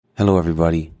Hello,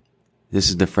 everybody. This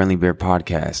is the Friendly Bear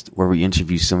Podcast, where we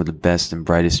interview some of the best and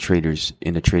brightest traders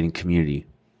in the trading community.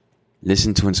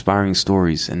 Listen to inspiring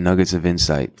stories and nuggets of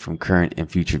insight from current and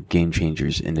future game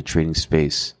changers in the trading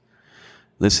space.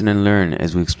 Listen and learn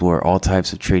as we explore all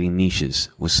types of trading niches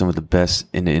with some of the best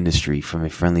in the industry from a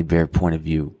Friendly Bear point of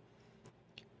view.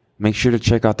 Make sure to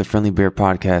check out the Friendly Bear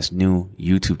Podcast new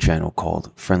YouTube channel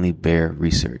called Friendly Bear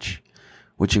Research,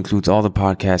 which includes all the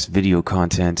podcast video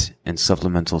content and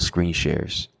supplemental screen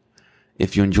shares.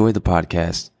 If you enjoy the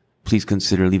podcast, please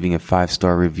consider leaving a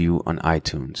 5-star review on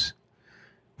iTunes.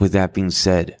 With that being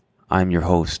said, I'm your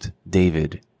host,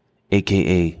 David,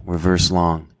 aka Reverse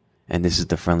Long, and this is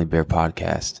the Friendly Bear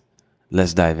Podcast.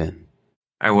 Let's dive in.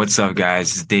 All right, what's up,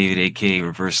 guys? It's David, aka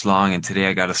Reverse Long, and today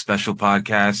I got a special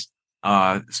podcast,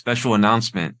 special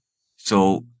announcement.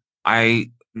 So I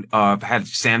had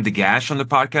Sam DeGash on the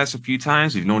podcast a few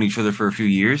times. We've known each other for a few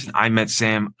years. I met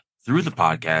Sam through the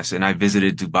podcast, and I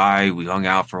visited Dubai. We hung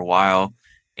out for a while,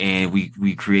 and we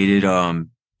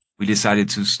decided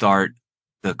to start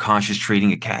the Conscious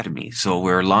Trading Academy. So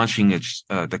we're launching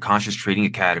the Conscious Trading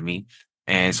Academy.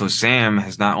 And so Sam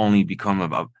has not only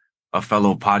become a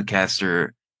fellow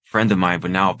podcaster friend of mine,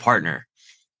 but now a partner.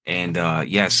 And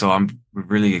so I'm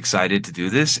really excited to do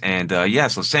this. And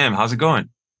so Sam, how's it going?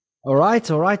 All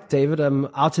right, David. I'm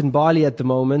out in Bali at the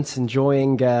moment,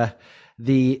 enjoying the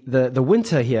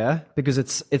winter here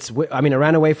because I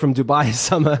ran away from Dubai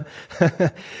summer,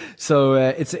 so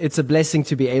it's a blessing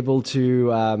to be able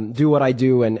to do what I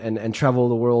do and travel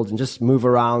the world and just move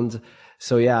around.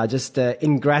 So yeah, just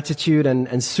in gratitude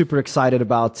and super excited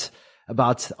about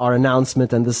our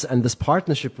announcement and this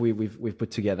partnership we've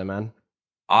put together, man.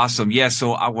 Awesome. Yeah.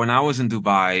 So when I was in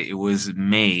Dubai, it was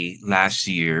May last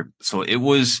year. So it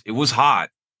was hot,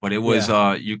 but it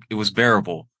was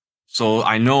bearable. So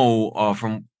I know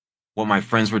from what my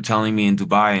friends were telling me in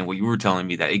Dubai and what you were telling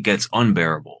me that it gets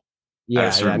unbearable at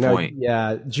a certain point.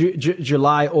 Yeah.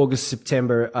 July, August,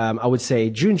 September. I would say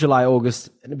June, July,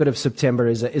 August, and a bit of September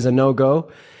is a no-go.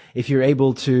 If you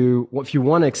want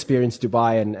to experience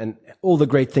Dubai and all the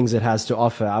great things it has to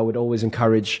offer, I would always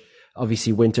encourage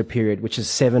obviously winter period, which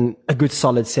is a good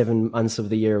solid 7 months of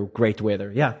the year, great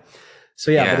weather. Yeah.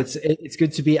 So yeah, but it's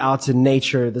good to be out in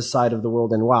nature, this side of the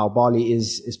world. And wow, Bali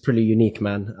is pretty unique,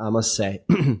 man, I must say.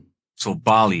 So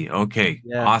Bali. Okay.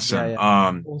 Yeah, awesome. Yeah.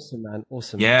 Awesome, man.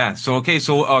 Awesome. Yeah. So,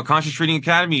 Conscious Trading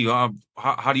Academy,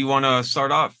 how do you want to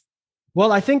start off?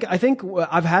 Well, I think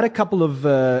I've had a couple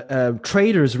of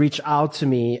traders reach out to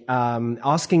me,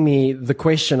 asking me the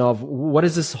question of what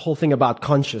is this whole thing about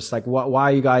conscious? Like,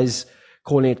 why are you guys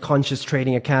calling it Conscious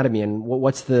Trading Academy, and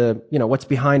what's what's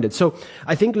behind it? So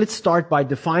I think let's start by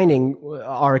defining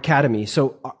our academy.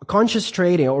 So conscious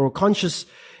trading or conscious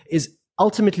is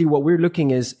ultimately what we're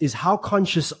looking is how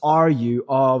conscious are you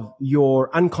of your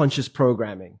unconscious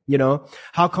programming?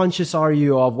 How conscious are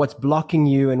you of what's blocking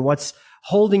you and what's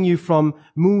holding you from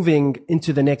moving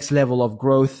into the next level of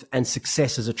growth and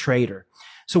success as a trader?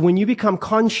 So when you become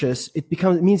conscious, it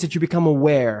means that you become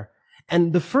aware.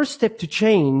 And the first step to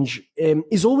change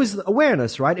is always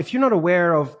awareness, right? If you're not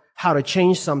aware of how to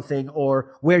change something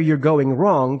or where you're going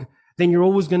wrong, then you're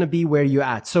always going to be where you're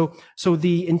at. So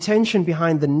the intention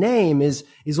behind the name is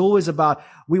always about,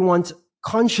 we want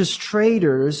conscious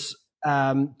traders.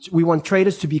 We want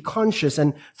traders to be conscious,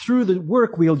 and through the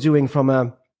work we're doing from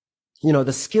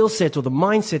the skill set or the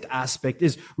mindset aspect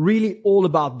is really all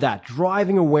about that,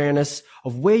 driving awareness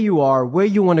of where you are, where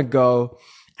you want to go,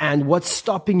 and what's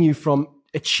stopping you from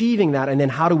achieving that. And then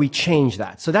how do we change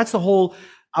that? So that's the whole,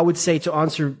 I would say, to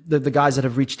answer the guys that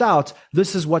have reached out,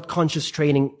 this is what conscious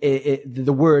trading,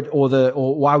 the word or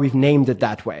why we've named it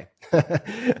that way.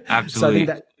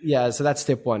 Absolutely. So that's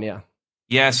step one. Yeah.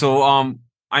 Yeah. So,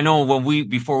 I know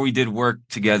before we did work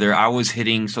together, I was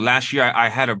hitting. So last year I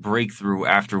had a breakthrough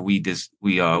after we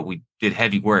did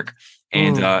heavy work,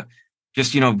 and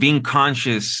being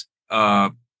conscious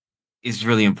is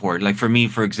really important. Like for me,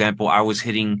 for example, I was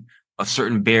hitting a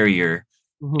certain barrier,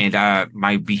 and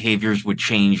my behaviors would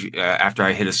change after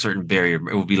I hit a certain barrier.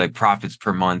 It would be like profits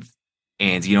per month,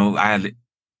 and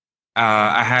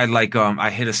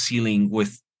I hit a ceiling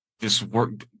with just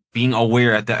work. Being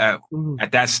aware at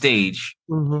that stage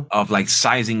of like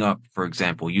sizing up, for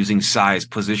example, using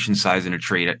position size in a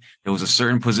trade. There was a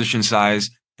certain position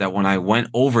size that when I went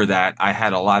over that, I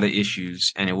had a lot of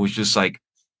issues, and it was just like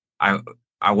I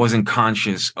wasn't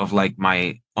conscious of like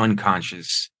my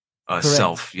unconscious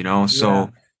self, So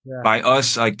by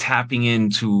us like tapping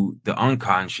into the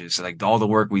unconscious, like all the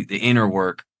work the inner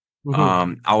work,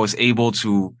 I was able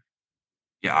to,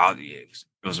 it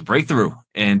was a breakthrough,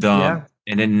 and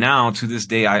then now to this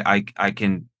day, I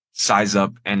can size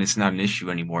up and it's not an issue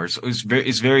anymore. So it's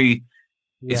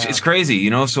Yeah. crazy, you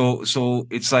know? So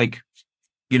it's like,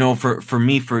 you know, for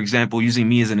me, for example, using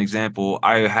me as an example,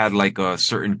 I had like a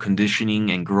certain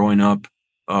conditioning and growing up,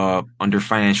 under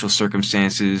financial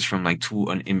circumstances from like to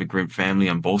an immigrant family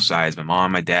on both sides, my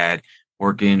mom, my dad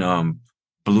working,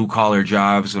 blue collar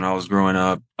jobs when I was growing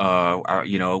up,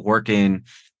 you know, working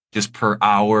just per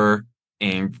hour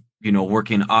and, you know,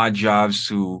 working odd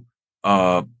jobs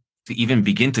uh, to even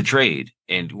begin to trade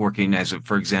and working as a,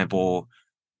 for example,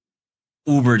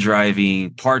 Uber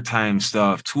driving, part-time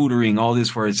stuff, tutoring, all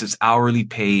this where it's just hourly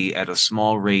pay at a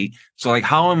small rate. So like,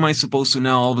 how am I supposed to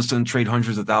now all of a sudden trade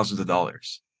hundreds of thousands of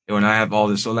dollars when I have all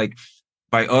this? So like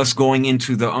by us going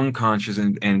into the unconscious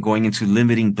and going into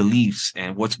limiting beliefs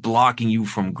and what's blocking you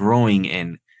from growing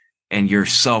and your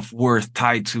self-worth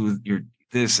tied to your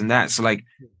this and that. So like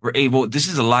this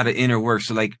is a lot of inner work.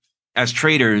 So like as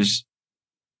traders,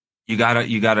 you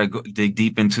gotta dig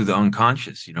deep into the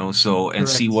unconscious, you know, so and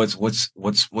see Correct.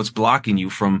 what's blocking you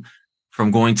from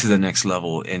going to the next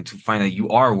level and to find that you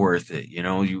are worth it, you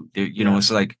know, you know, Yeah.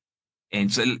 it's like,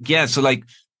 and so yeah, so like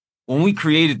when we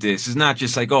created this, it's not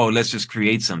just like, oh, let's just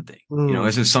create something, you know, Mm.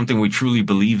 it's just something we truly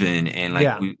believe in, and like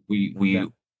Yeah. Yeah.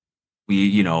 we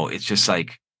you know, it's just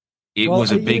like it Well,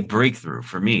 was a big breakthrough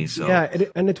for me, so yeah,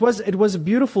 and it was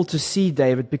beautiful to see,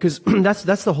 David, because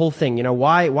that's the whole thing. You know,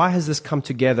 why has this come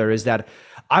together? Is that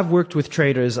I've worked with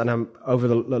traders, and I'm over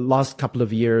the last couple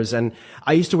of years, and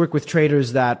I used to work with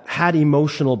traders that had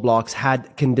emotional blocks,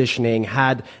 had conditioning,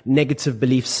 had negative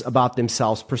beliefs about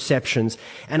themselves, perceptions,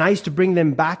 and I used to bring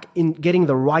them back in getting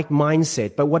the right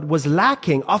mindset. But what was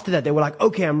lacking after that, they were like,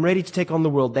 okay, I'm ready to take on the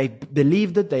world. They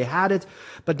believed it, they had it,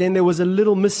 but then there was a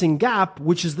little missing gap,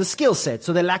 which is the skill set.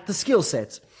 So they lacked the skill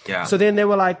sets. yeah, So then they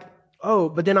were like, oh,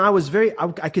 but then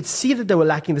I could see that they were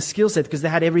lacking the skill set because they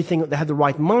had everything, they had the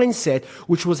right mindset,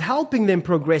 which was helping them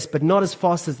progress, but not as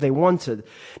fast as they wanted.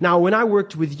 Now, when I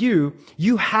worked with you,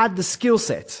 you had the skill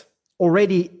set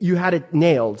already, you had it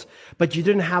nailed, but you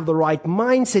didn't have the right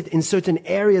mindset in certain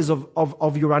areas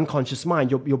of your unconscious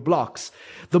mind, your blocks.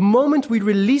 The moment we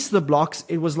released the blocks,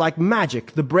 it was like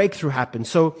magic. The breakthrough happened.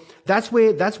 So that's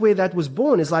where that was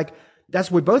born. Is like, that's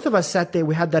where both of us sat there.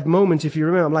 We had that moment. If you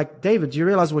remember, I'm like, David, do you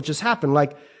realize what just happened?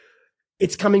 Like,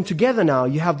 it's coming together now.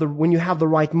 When you have the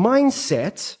right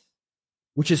mindset,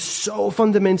 which is so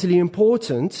fundamentally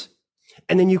important,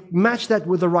 and then you match that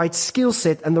with the right skill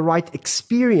set and the right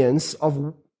experience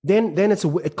then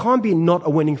it can't be not a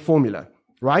winning formula,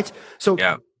 right? So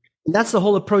yeah, that's the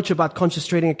whole approach about Conscious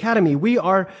Trading Academy. We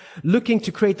are looking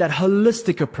to create that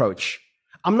holistic approach.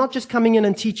 I'm not just coming in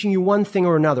and teaching you one thing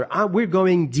or another. We're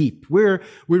going deep. We're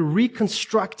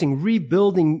reconstructing,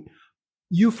 rebuilding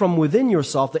you from within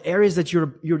yourself, the areas that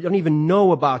you don't even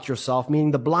know about yourself,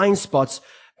 meaning the blind spots,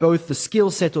 both the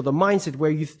skill set or the mindset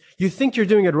where you think you're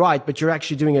doing it right, but you're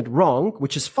actually doing it wrong,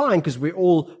 which is fine because we're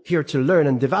all here to learn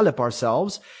and develop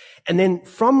ourselves. And then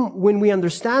from when we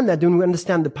understand that, then we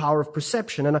understand the power of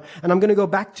perception. And I'm going to go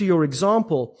back to your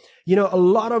example. You know, a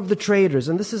lot of the traders,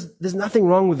 and there's nothing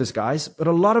wrong with this, guys, but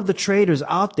a lot of the traders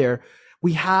out there,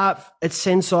 we have a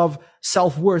sense of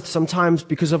self-worth sometimes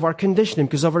because of our conditioning,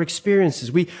 because of our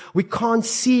experiences. We can't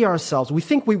see ourselves. We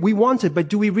think we want it, but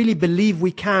do we really believe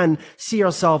we can see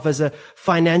ourselves as a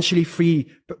financially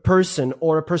free person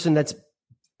or a person that's,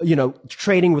 you know,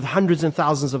 trading with hundreds and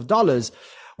thousands of dollars?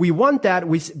 We want that,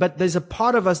 but there's a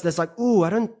part of us that's like,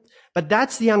 ooh, but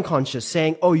that's the unconscious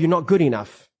saying, oh, you're not good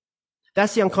enough.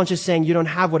 That's the unconscious saying you don't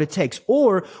have what it takes.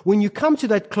 Or when you come to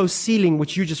that close ceiling,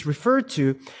 which you just referred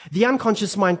to, the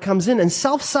unconscious mind comes in and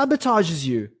self-sabotages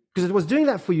you. Because it was doing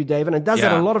that for you, Dave, and it does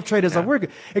that a lot of traders I've worked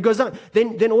with. It goes down.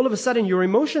 Then all of a sudden your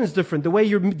emotion is different. The way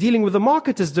you're dealing with the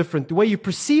market is different. The way you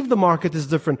perceive the market is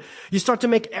different. You start to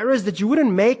make errors that you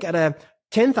wouldn't make at a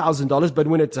 $10,000, but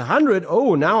when it's 100,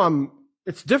 oh, now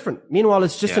it's different. Meanwhile,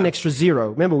 it's just an extra zero.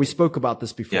 Remember, we spoke about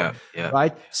this before,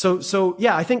 right? So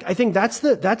yeah, I think that's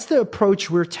the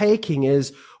approach we're taking.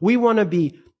 Is we want to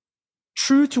be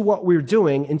true to what we're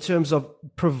doing in terms of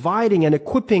providing and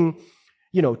equipping,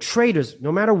 you know, traders,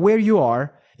 no matter where you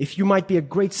are. If you might be a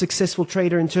great successful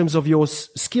trader in terms of your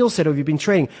skill set, or you've been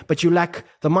trading, but you lack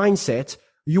the mindset,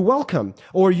 you're welcome.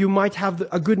 Or you might have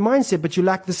a good mindset, but you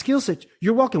lack the skill set.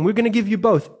 You're welcome. We're going to give you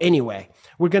both anyway.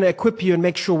 We're going to equip you and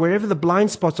make sure wherever the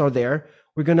blind spots are there,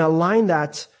 we're going to align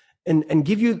that and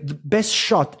give you the best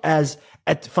shot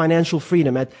at financial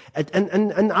freedom.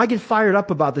 And I get fired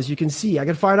up about this. You can see I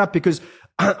get fired up because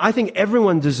I think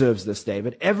everyone deserves this,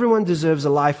 David. Everyone deserves a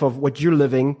life of what you're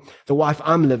living, the life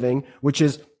I'm living, which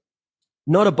is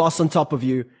not a boss on top of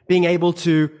you, being able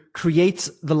to create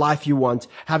the life you want,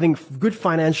 having good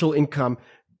financial income,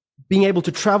 being able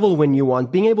to travel when you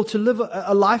want, being able to live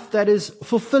a life that is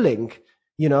fulfilling.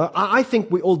 You know, I think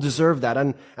we all deserve that.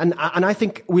 And I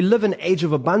think we live in an age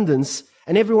of abundance,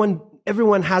 and everyone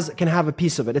can have a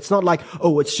piece of it. It's not like,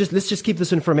 oh, let's just keep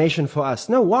this information for us.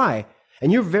 No, why?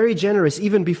 And you're very generous,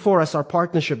 even before us, our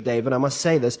partnership, Dave. And I must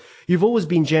say this, you've always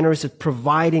been generous at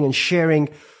providing and sharing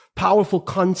powerful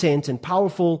content and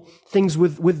powerful things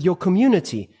with your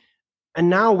community. And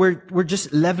now we're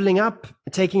just leveling up,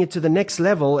 taking it to the next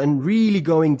level and really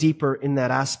going deeper in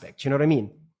that aspect. You know what I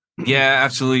mean? Yeah,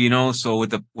 absolutely. You know, so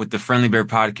with the Friendly Bear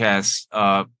podcast,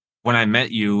 when I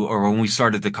met you, or when we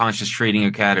started the Conscious Trading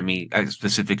Academy,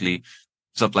 specifically,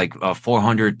 it's up like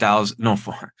 400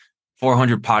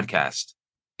 podcasts.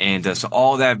 And so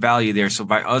all that value there. So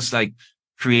by us like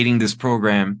creating this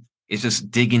program, it's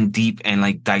just digging deep and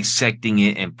like dissecting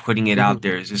it and putting it out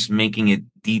there. It's just making it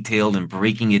detailed and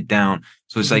breaking it down.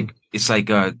 So it's like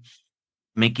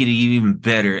making it even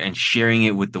better and sharing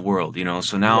it with the world, you know.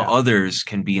 So now others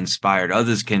can be inspired.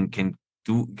 Others can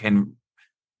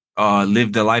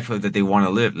live the life that they want to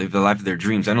live the life of their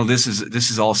dreams. I know this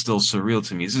is all still surreal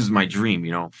to me. This is my dream,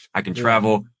 you know. I can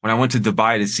travel. When I went to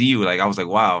Dubai to see you, like I was like,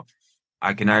 wow,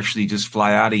 I can actually just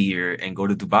fly out of here and go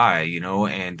to Dubai, you know.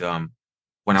 And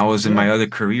when I was in my other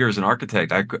career as an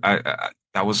architect, I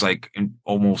that was like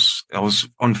that was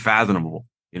unfathomable,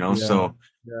 you know.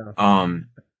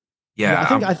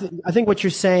 I think what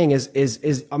you're saying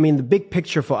is I mean, the big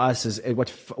picture for us is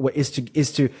what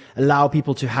is to allow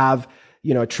people to have,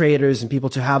 you know, traders and people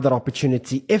to have that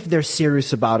opportunity if they're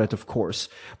serious about it, of course.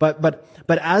 But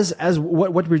as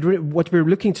what we're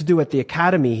looking to do at the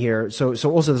academy here. So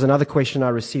also there's another question I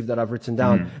received that I've written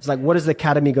down. It's like, what is the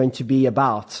academy going to be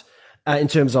about in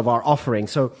terms of our offering?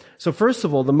 So first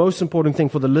of all, the most important thing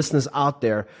for the listeners out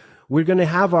there, we're going to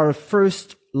have our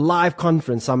first live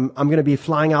conference. I'm going to be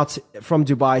flying out from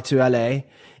Dubai to LA,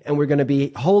 and we're going to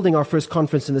be holding our first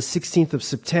conference on the 16th of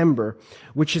September,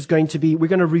 which is going to be,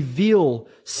 we're going to reveal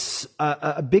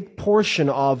a big portion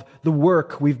of the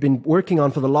work we've been working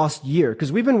on for the last year.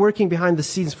 Because we've been working behind the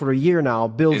scenes for a year now,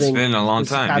 building. It's been a long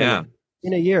time, academy.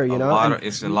 In a year, you know,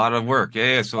 it's a lot of work.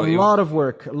 Yeah. So a lot of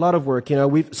work, you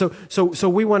know, so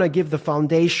we want to give the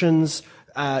foundations,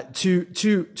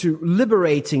 to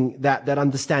liberating that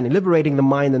understanding, liberating the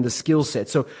mind and the skill set.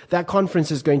 So that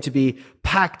conference is going to be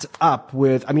packed up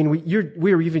with, I mean,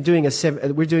 we're even doing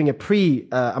we're doing a pre,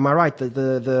 am I right?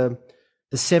 The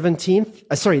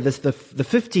 17th, sorry, the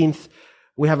 15th,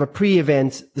 we have a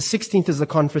pre-event. The 16th is the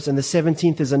conference and the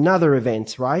 17th is another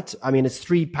event, right? I mean, it's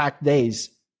 3 packed days.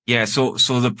 Yeah. So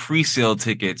the pre-sale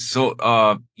tickets,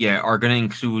 are going to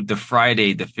include the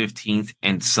Friday, the 15th,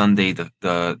 and Sunday,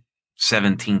 the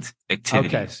 17th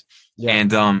activities. Okay. Yeah.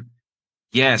 And,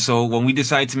 so when we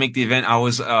decided to make the event,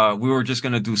 we were just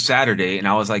going to do Saturday, and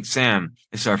I was like, Sam,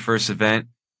 it's our first event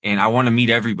and I want to meet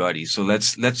everybody. So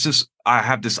I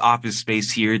have this office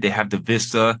space here. They have the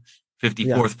Vista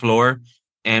 54th floor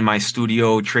and my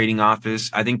studio trading office.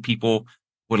 I think people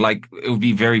it would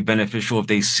be very beneficial if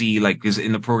they see, like, because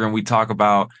in the program we talk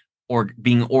about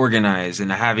being organized and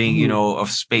having, you know, a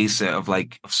space of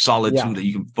solitude that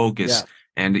you can focus.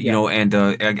 And, you know, and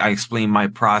I explain my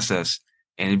process,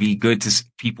 and it'd be good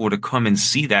people to come and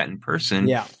see that in person.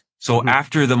 Yeah. So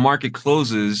after the market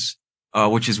closes,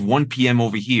 which is 1 p.m.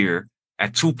 over here,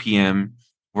 at 2 p.m.,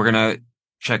 we're going to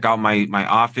check out my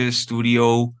office,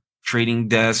 studio, trading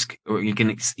desk, or you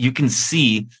can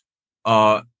see,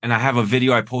 and I have a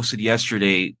video I posted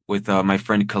yesterday with my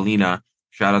friend Kalina.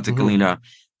 Shout out to Kalina.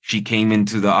 She came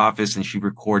into the office and she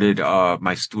recorded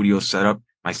my studio setup,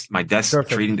 my desk.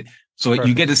 Perfect. Trading. So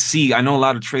you get to see, I know a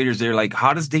lot of traders, they're like,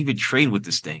 how does David trade with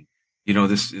this thing? You know,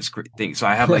 this great thing. So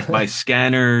I have like my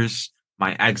scanners,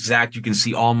 my exact, you can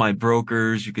see all my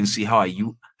brokers. You can see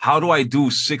how do I do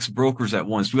 6 brokers at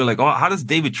once? We're like, oh, how does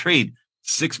David trade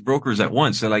 6 brokers at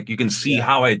once? So like, you can see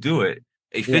how I do it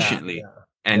efficiently.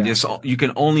 And you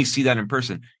can only see that in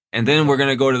person. And then we're going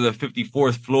to go to the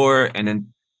 54th floor and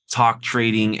then talk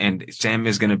trading, and Sam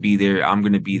is going to be there. I'm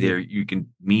going to be there. You can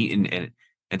meet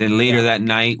and then later that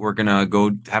night, we're going to go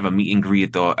have a meet and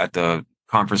greet at the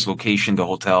conference location, the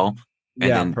hotel. And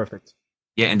then, perfect.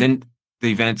 Yeah. And then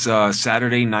the event's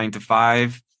Saturday, 9 to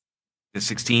 5, the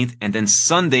 16th. And then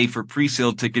Sunday for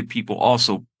pre-sale ticket people,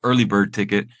 also early bird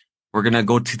ticket, we're going to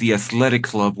go to the Athletic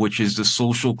Club, which is the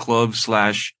social club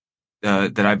 /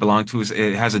 that I belong to.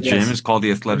 It has a gym. It's called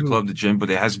the Athletic Club, the gym, but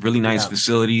it has really nice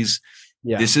facilities.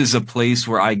 Yeah. This is a place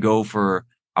where I go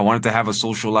I wanted to have a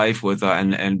social life with,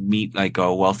 and meet like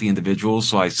wealthy individuals.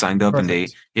 So I signed up.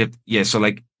 Perfect. And so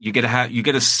like you get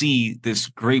to see this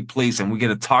great place, and we get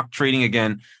to talk trading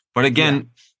again. But again,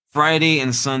 Friday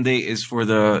and Sunday is for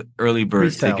the early bird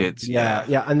Pre-sale. tickets. Yeah,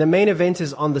 yeah. And the main event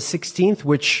is on the 16th,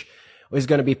 which is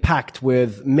going to be packed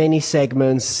with many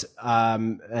segments,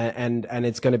 and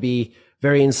it's going to be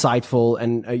very insightful.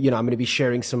 And I'm going to be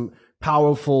sharing some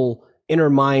powerful inner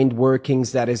mind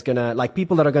workings that is going to, like,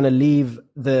 people that are going to leave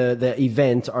the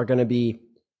event are going to be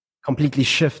completely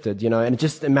shifted, and it's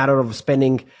just a matter of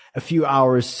spending a few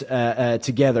hours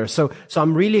together. So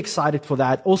I'm really excited for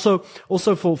that. Also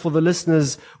for the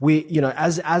listeners, we,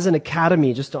 as an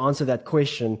academy, just to answer that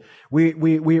question,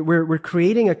 we're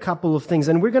creating a couple of things,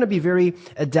 and we're going to be very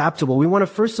adaptable. We want to,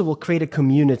 first of all, create a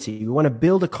community. We want to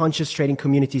build a conscious trading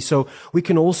community so we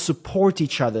can all support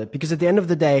each other, because at the end of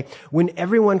the day, when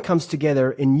everyone comes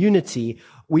together in unity,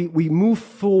 we move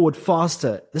forward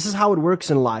faster. This is how it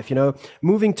works in life,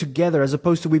 moving together, as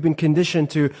opposed to we've been conditioned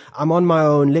to, I'm on my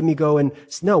own, let me go. And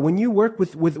no, when you work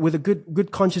with a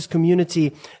good conscious community,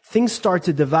 things start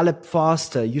to develop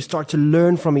faster. You start to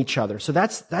learn from each other. So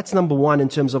that's number one in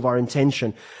terms of our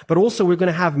intention. But also we're going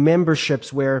to have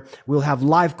memberships where we'll have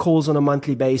live calls on a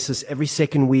monthly basis every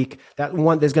second week.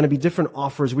 There's going to be different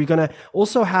offers. We're going to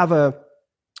also have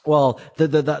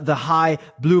the high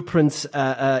blueprints,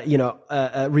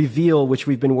 reveal, which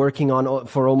we've been working on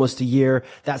for almost a year.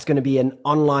 That's going to be an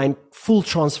online full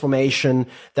transformation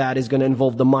that is going to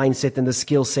involve the mindset and the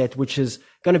skill set, which is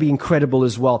going to be incredible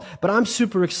as well. But I'm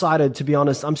super excited, to be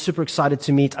honest. I'm super excited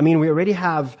to meet. We already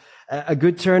have a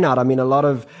good turnout. A lot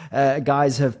of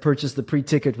guys have purchased the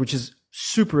pre-ticket, which is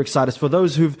super excited. For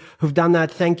those who've done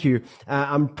that, thank you.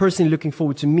 I'm personally looking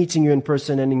forward to meeting you in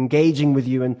person and engaging with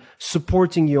you and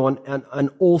supporting you on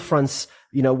all fronts.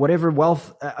 Whatever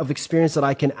wealth of experience that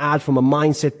I can add from a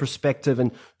mindset perspective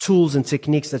and tools and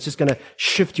techniques that's just going to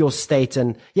shift your state.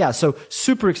 And yeah, so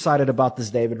super excited about this,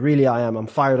 David. Really, I am. I'm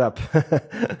fired up.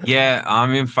 Yeah,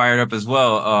 I'm fired up as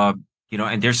well.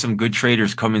 And there's some good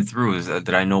traders coming through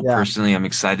that I know personally. I'm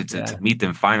excited to meet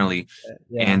them finally.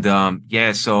 And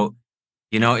so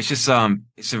it's just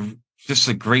it's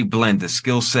a great blend, the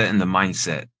skill set and the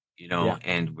mindset,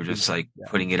 and we're just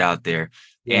putting it out there.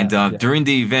 And during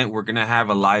the event, we're gonna have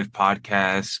a live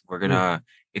podcast.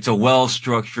 It's a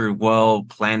well-structured,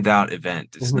 well-planned out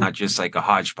event. It's not just like a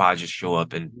hodgepodge, just show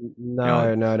up and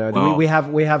no. Well, we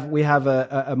have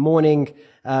a morning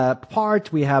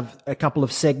part. We have a couple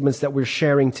of segments that we're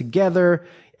sharing together.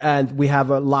 And we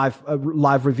have a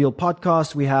live reveal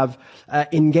podcast. We have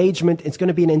engagement. It's going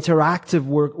to be an interactive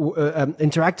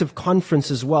interactive conference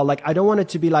as well. Like, I don't want it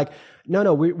to be like, no,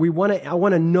 I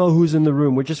want to know who's in the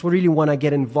room. We just really want to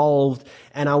get involved,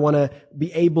 and I want to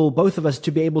be able, both of us,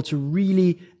 to be able to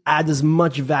really add as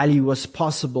much value as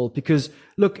possible. Because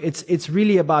look, it's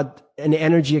really about an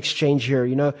energy exchange here.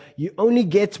 You only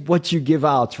get what you give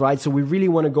out, right? So we really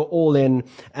want to go all in.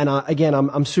 And again,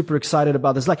 I'm super excited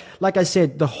about this. Like I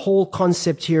said, the whole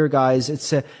concept here, guys,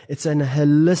 it's an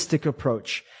holistic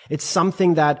approach. It's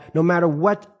something that no matter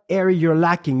what area you're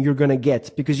lacking, you're going to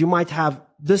get, because you might have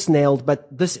this nailed, but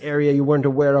this area you weren't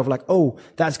aware of, like, oh,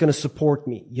 that's going to support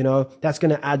me. That's going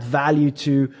to add value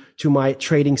to my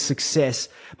trading success.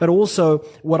 But also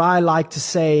what I like to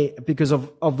say, because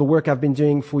of the work I've been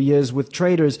doing for years with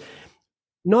traders,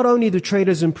 not only do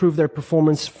traders improve their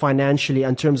performance financially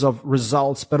in terms of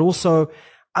results, but also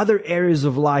other areas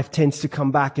of life tends to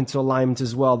come back into alignment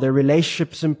as well. Their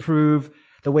relationships improve,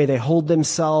 the way they hold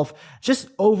themselves, just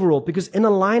overall, because in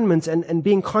alignment and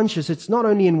being conscious, it's not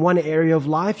only in one area of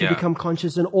life, you become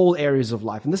conscious in all areas of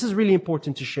life. And this is really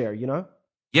important to share, Yeah,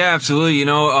 absolutely.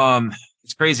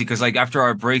 It's crazy because after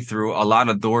our breakthrough, a lot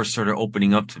of doors started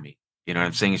opening up to me. You know what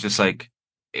I'm saying? It's just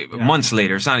months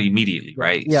later, it's not immediately,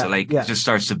 right? Yeah. So it just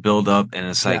starts to build up, and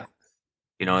it's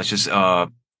it's just,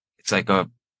 it's like a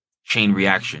chain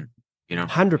reaction.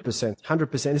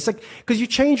 100%. It's like, because you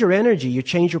change your energy, you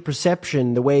change your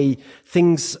perception, the way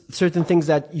certain things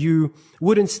that you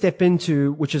wouldn't step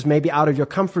into, which is maybe out of your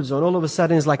comfort zone, all of a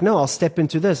sudden is like, no, I'll step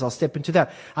into this, I'll step into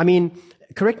that.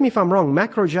 Correct me if I'm wrong,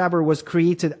 Macro Jabber was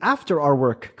created after our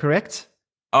work, correct?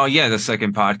 Oh yeah, the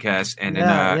second podcast. And then,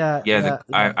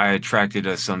 I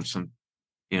attracted some,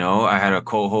 I had a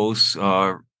co-host,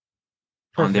 on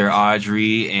there,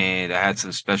 Audrey, and I had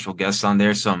some special guests on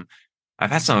there. I've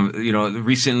had some,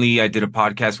 recently I did a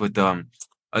podcast with the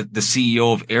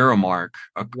CEO of Aramark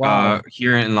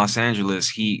here in Los Angeles.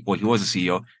 He was a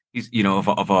CEO. He's,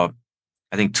 of a,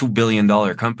 I think $2 billion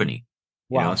company.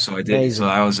 Wow. So I did. Amazing. So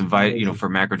I was invited, for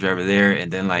Macro Driver there,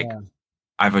 and then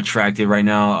I've attracted right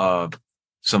now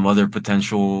some other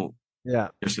potential. Yeah.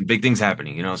 There's some big things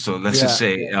happening. So let's just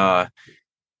say, so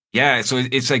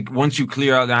it's like once you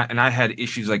clear out that, and I had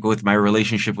issues with my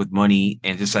relationship with money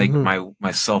and just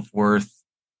my self-worth,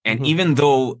 And Hmm. even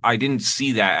though I didn't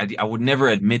see that, I would never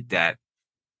admit that.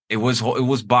 It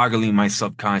was boggling my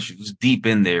subconscious. It was deep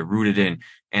in there, rooted in.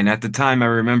 And at the time, I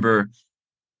remember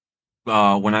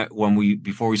when we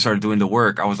before we started doing the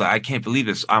work, I was like, I can't believe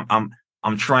this.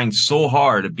 I'm trying so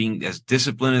hard at being as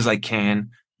disciplined as I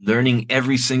can, learning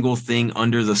every single thing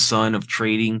under the sun of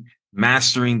trading,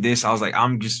 mastering this. I was like,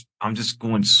 I'm just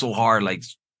going so hard, like,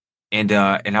 and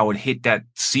I would hit that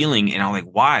ceiling, and I'm like,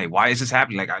 why? Why is this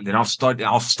happening? Like, then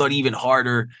I'll study even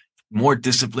harder, more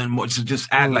discipline, more to just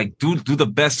add, Mm. like, do the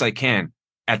best I can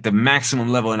at the maximum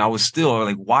level. And I was still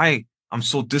like, why? I'm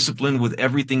so disciplined with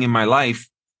everything in my life,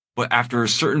 but after a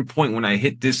certain point, when I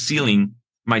hit this ceiling,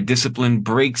 my discipline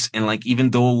breaks. And like,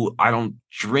 even though I don't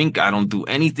drink, I don't do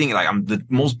anything, like I'm the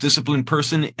most disciplined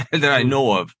person that I Mm.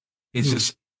 know of. It's Mhm.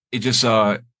 just, it just,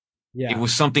 it Yeah.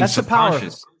 was something That's the power.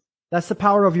 subconscious. That's the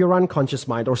power of your unconscious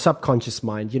mind or subconscious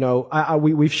mind.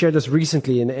 We've shared this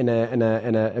recently in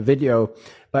a video,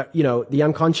 but the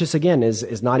unconscious again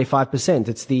is 95%.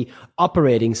 It's the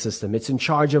operating system. It's in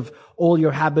charge of all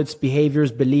your habits,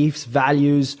 behaviors, beliefs,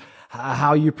 values,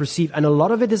 how you perceive. And a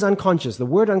lot of it is unconscious. The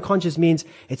word unconscious means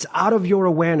it's out of your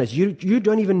awareness. You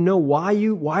don't even know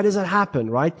why does that happen,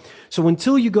 right? So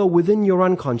until you go within your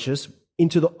unconscious,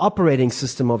 into the operating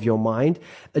system of your mind,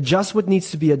 adjust what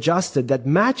needs to be adjusted that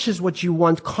matches what you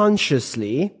want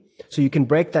consciously, so you can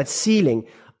break that ceiling.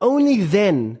 Only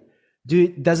then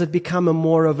does it become a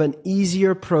more of an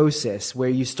easier process where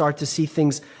you start to see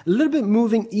things a little bit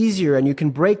moving easier and you can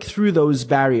break through those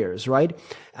barriers, right?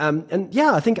 And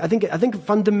yeah, I think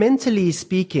fundamentally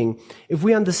speaking, if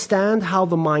we understand how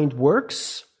the mind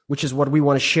works, which is what we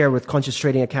want to share with Conscious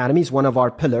Trading Academy, is one of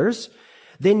our pillars,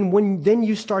 then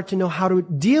you start to know how to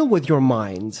deal with your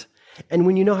mind. And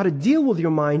when you know how to deal with your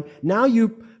mind, now you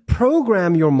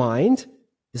program your mind.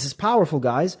 This is powerful,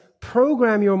 guys.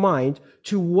 Program your mind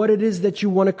to what it is that you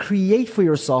want to create for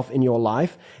yourself in your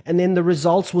life. And then the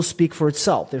results will speak for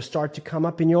itself. They'll start to come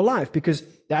up in your life because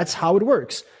that's how it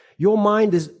works. Your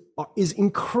mind is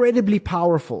incredibly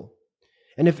powerful.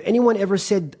 And if anyone ever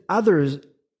said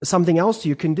something else to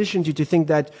you, conditioned you to think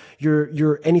that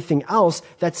you're anything else,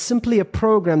 that's simply a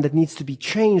program that needs to be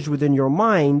changed within your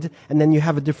mind, and then you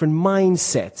have a different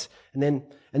mindset. And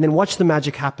then watch the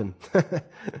magic happen.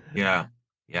 Yeah.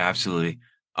 Yeah, absolutely.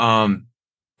 All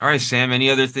right, Sam, any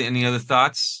other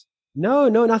thoughts? No,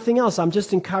 nothing else. I'm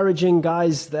just encouraging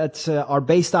guys that are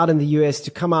based out in the US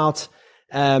to come out,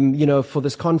 for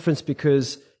this conference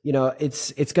because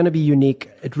it's going to be unique.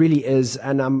 It really is,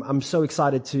 and I'm so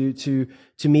excited to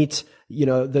meet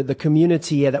the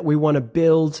community that we want to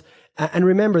build. And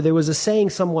remember, there was a saying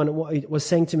someone was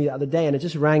saying to me the other day, and it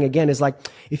just rang again. Is like,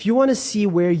 if you want to see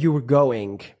where you're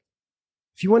going,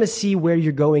 if you want to see where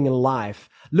you're going in life,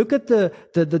 look at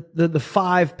the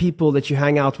five people that you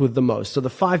hang out with the most. So the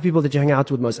five people that you hang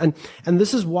out with most. And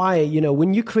this is why,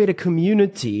 when you create a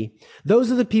community,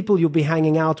 those are the people you'll be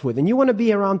hanging out with. And you want to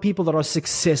be around people that are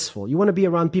successful. You want to be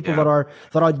around people Yeah.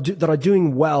 that are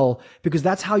doing well, because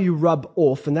that's how you rub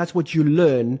off and that's what you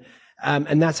learn.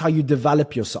 And that's how you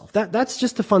develop yourself. That's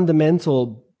just the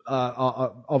fundamental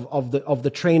of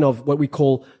the train of what we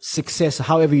call success,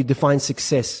 however you define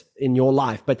success in your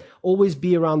life. But always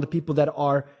be around the people that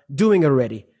are doing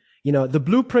already. The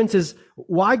blueprint is,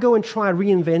 why go and try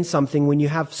reinvent something when you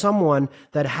have someone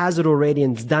that has it already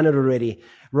and's done it already?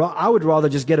 I would rather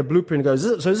just get a blueprint and go,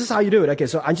 so is this how you do it? Okay,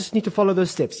 so I just need to follow those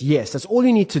steps. Yes, that's all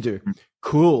you need to do.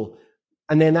 Cool.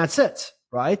 And then that's it,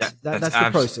 right? That's That's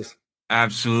the process.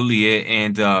 absolutely it.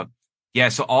 And yeah,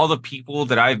 so all the people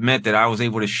that I've met that I was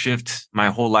able to shift my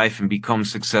whole life and become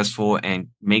successful and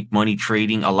make money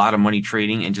trading, a lot of money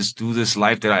trading, and just do this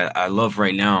life that I love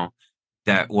right now,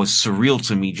 that was surreal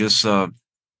to me just a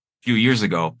few years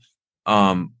ago.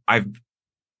 I've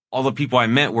all the people I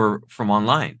met were from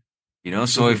online, so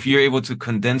Mm-hmm. if you're able to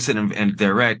condense it and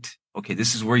direct, okay,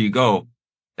 this is where you go,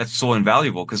 that's so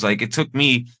invaluable. Because like, it took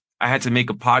me, I had to make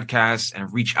a podcast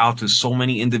and reach out to so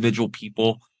many individual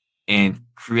people and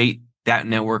create that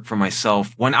network for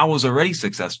myself when I was already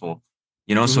successful.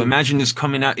 So Mm-hmm. imagine this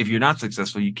coming out. If you're not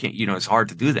successful, you can't, it's hard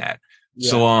to do that.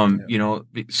 So, Yeah.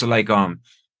 Yeah. so like,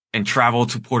 and travel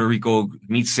to Puerto Rico,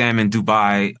 meet Sam in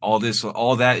Dubai, all this,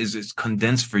 all that is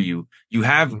condensed for you. You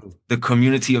have Mm-hmm. the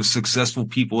community of successful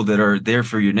people that are there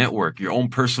for your network, your own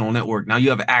personal network. Now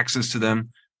you have access to them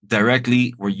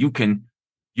directly, where you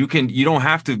don't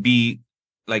have to be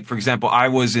like, for example, I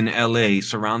was in LA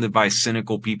surrounded by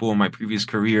cynical people in my previous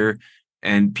career,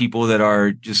 and people that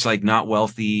are just like not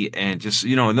wealthy and just,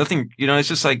 nothing, it's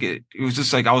just like, it was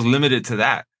just like, I was limited to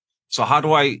that. So how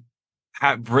do I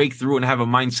break through and have a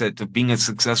mindset to being a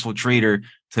successful trader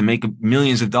to make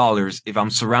millions of dollars if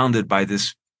I'm surrounded by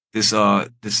this this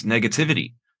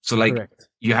negativity. So like Correct.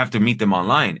 you have to meet them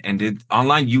online, and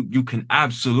online you can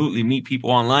absolutely meet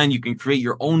people online. You can create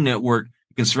your own network.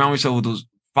 You can surround yourself with those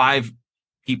 5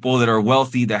 people that are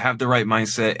wealthy, that have the right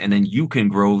mindset, and then you can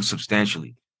grow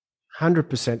substantially.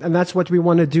 100%. And that's what we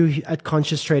want to do at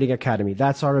Conscious Trading Academy.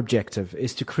 That's our objective,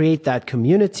 is to create that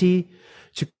community,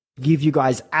 to give you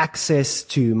guys access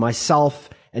to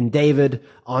myself and David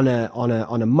on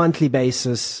a monthly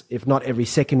basis, if not every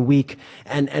second week,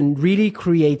 and really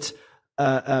create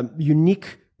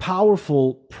unique,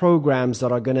 powerful programs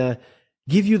that are going to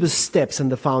give you the steps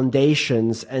and the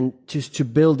foundations and to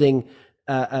building,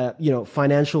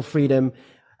 financial freedom,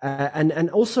 and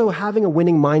also having a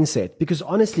winning mindset. Because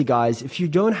honestly, guys, if you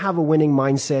don't have a winning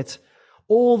mindset,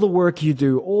 all the work you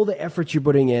do, all the effort you're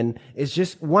putting in is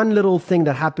just one little thing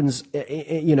that happens,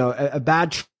 a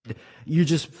bad trade, you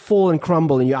just fall and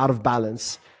crumble and you're out of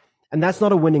balance. And that's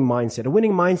not a winning mindset. A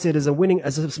winning mindset is a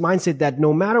mindset that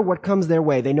no matter what comes their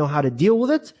way, they know how to deal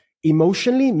with it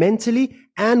emotionally, mentally,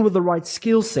 and with the right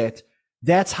skill set.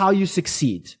 That's how you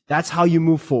succeed. That's how you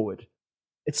move forward.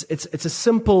 It's a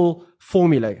simple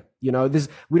formula,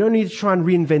 we don't need to try and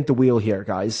reinvent the wheel here,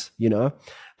 guys,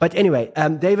 But anyway,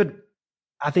 David,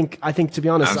 I think to be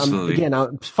honest,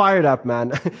 I'm fired up,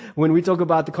 man. When we talk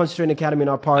about the Conscious Trading Academy and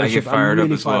our partnership, I'm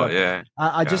really fired up. Yeah.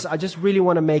 I just really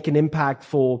want to make an impact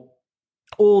for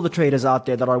all the traders out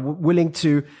there that are willing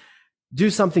to do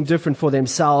something different for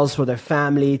themselves, for their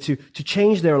family, to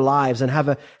change their lives and have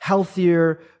a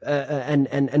healthier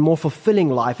and more fulfilling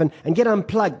life, and get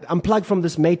unplugged from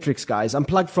this matrix, guys.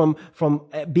 Unplugged from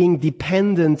being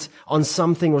dependent on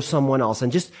something or someone else,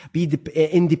 and just be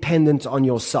independent on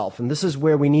yourself. And this is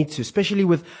where we need to, especially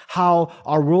with how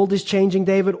our world is changing,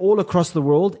 David, all across the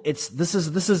world. This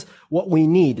is what we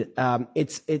need.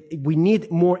 We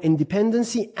need more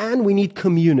independency, and we need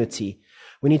community.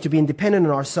 We need to be independent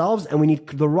in ourselves, and we need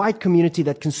the right community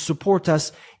that can support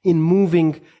us in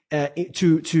moving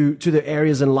to the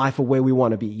areas in life of where we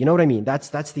want to be. You know what I mean? That's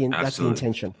the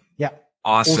intention. Yeah.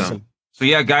 Awesome. So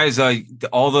yeah, guys,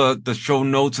 all the show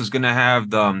notes is going to have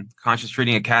the Conscious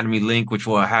Trading Academy link, which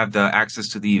will have the access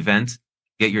to the event.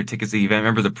 Get your tickets to the event.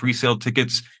 Remember, the pre-sale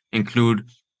tickets include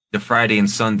the Friday and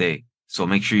Sunday, so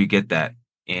make sure you get that.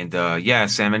 And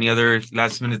Sam, any other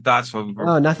last minute thoughts?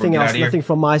 Nothing else. Nothing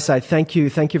from my side. Thank you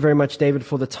very much, David,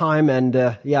 for the time. And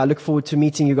I look forward to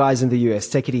meeting you guys in the US.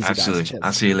 Take it easy, Absolutely. guys. Cheers.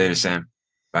 I'll see you later, Sam.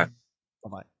 Bye.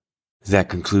 Bye-bye. That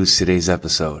concludes today's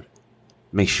episode.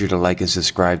 Make sure to like and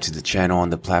subscribe to the channel on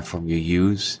the platform you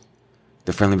use.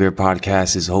 The Friendly Bear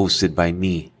Podcast is hosted by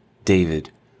me, David,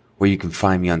 where you can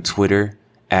find me on Twitter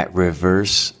at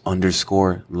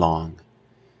 @reverse_long.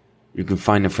 You can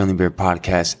find the Friendly Bear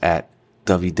Podcast at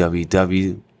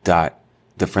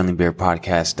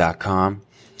www.thefriendlybearpodcast.com,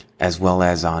 as well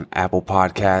as on Apple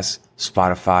Podcasts,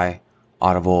 Spotify,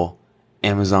 Audible,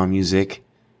 Amazon Music,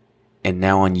 and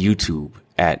now on YouTube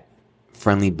at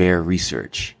Friendly Bear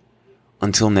Research.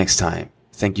 Until next time,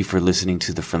 thank you for listening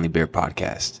to the Friendly Bear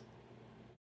Podcast.